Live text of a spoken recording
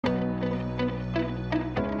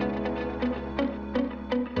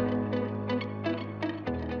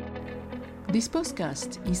This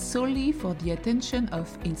podcast is solely for the attention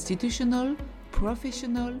of institutional,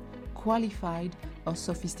 professional, qualified, or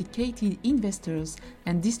sophisticated investors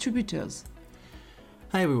and distributors.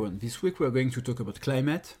 Hi everyone, this week we are going to talk about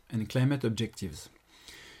climate and climate objectives.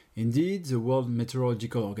 Indeed, the World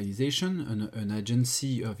Meteorological Organization, an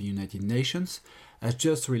agency of the United Nations, has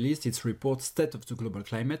just released its report State of the Global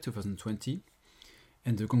Climate 2020,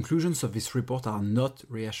 and the conclusions of this report are not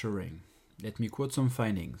reassuring. Let me quote some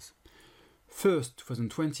findings. First,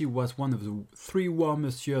 2020 was one of the 3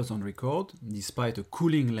 warmest years on record, despite a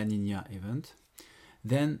cooling La Nina event.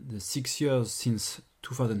 Then, the 6 years since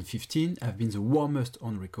 2015 have been the warmest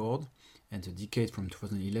on record, and the decade from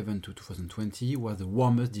 2011 to 2020 was the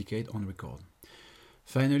warmest decade on record.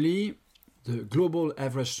 Finally, the global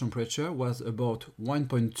average temperature was about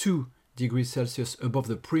 1.2 degrees Celsius above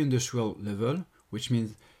the pre-industrial level, which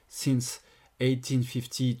means since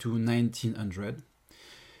 1850 to 1900.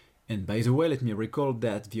 And by the way, let me recall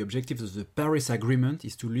that the objective of the Paris Agreement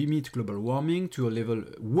is to limit global warming to a level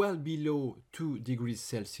well below 2 degrees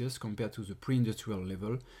Celsius compared to the pre-industrial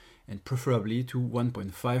level, and preferably to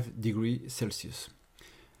 1.5 degrees Celsius.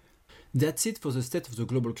 That's it for the State of the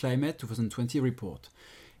Global Climate 2020 report.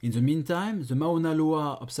 In the meantime, the Mauna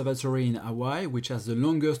Loa Observatory in Hawaii, which has the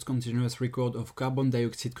longest continuous record of carbon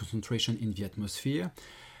dioxide concentration in the atmosphere,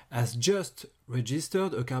 has just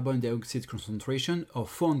registered a carbon dioxide concentration of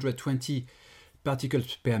 420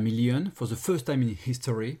 particles per million for the first time in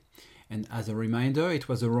history. And as a reminder, it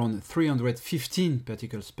was around 315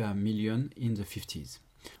 particles per million in the 50s.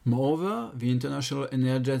 Moreover, the International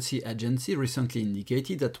Energy Agency recently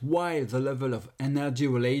indicated that while the level of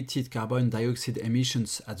energy-related carbon dioxide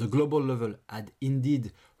emissions at the global level had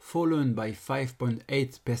indeed fallen by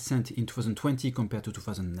 5.8% in 2020 compared to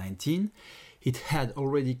 2019, it had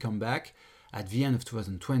already come back at the end of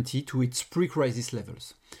 2020 to its pre-crisis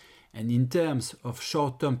levels. And in terms of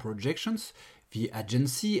short-term projections, the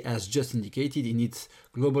agency has just indicated in its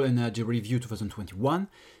Global Energy Review 2021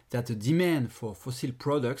 that the demand for fossil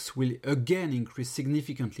products will again increase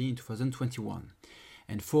significantly in 2021.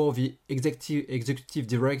 And for the executive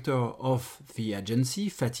director of the agency,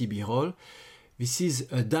 Fatih Birol, this is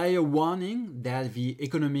a dire warning that the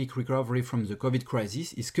economic recovery from the COVID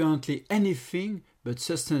crisis is currently anything but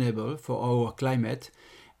sustainable for our climate,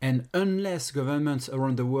 and unless governments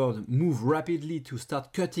around the world move rapidly to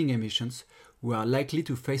start cutting emissions, we are likely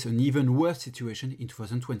to face an even worse situation in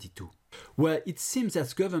 2022. Well, it seems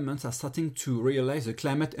that governments are starting to realize the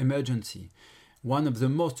climate emergency. One of the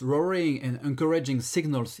most worrying and encouraging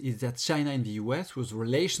signals is that China and the US, whose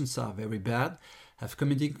relations are very bad, have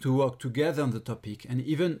committed to work together on the topic and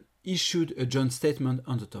even issued a joint statement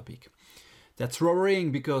on the topic. That's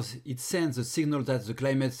worrying because it sends a signal that the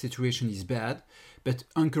climate situation is bad, but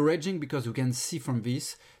encouraging because we can see from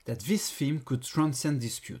this that this theme could transcend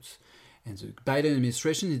disputes. And the Biden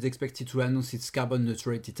administration is expected to announce its carbon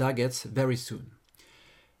neutrality targets very soon.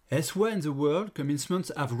 Elsewhere in the world,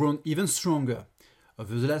 commitments have grown even stronger.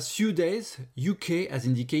 Over the last few days, UK has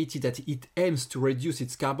indicated that it aims to reduce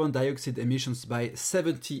its carbon dioxide emissions by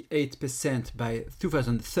 78% by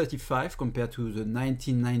 2035 compared to the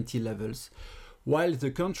 1990 levels, while the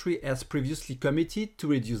country has previously committed to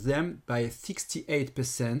reduce them by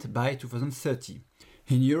 68% by 2030.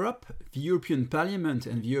 In Europe, the European Parliament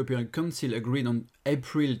and the European Council agreed on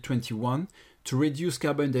April 21 to reduce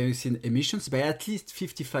carbon dioxide emissions by at least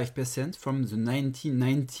 55% from the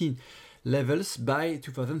 1990 levels by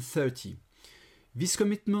 2030. These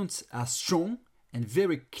commitments are strong, and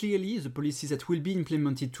very clearly the policies that will be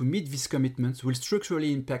implemented to meet these commitments will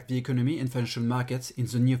structurally impact the economy and financial markets in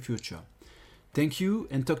the near future. Thank you,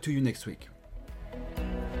 and talk to you next week.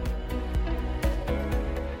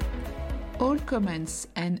 All comments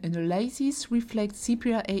and analyses reflect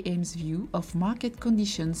CPR AM's view of market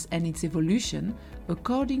conditions and its evolution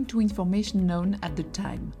according to information known at the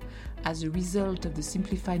time. As a result of the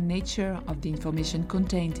simplified nature of the information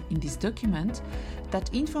contained in this document,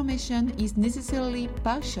 that information is necessarily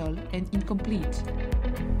partial and incomplete.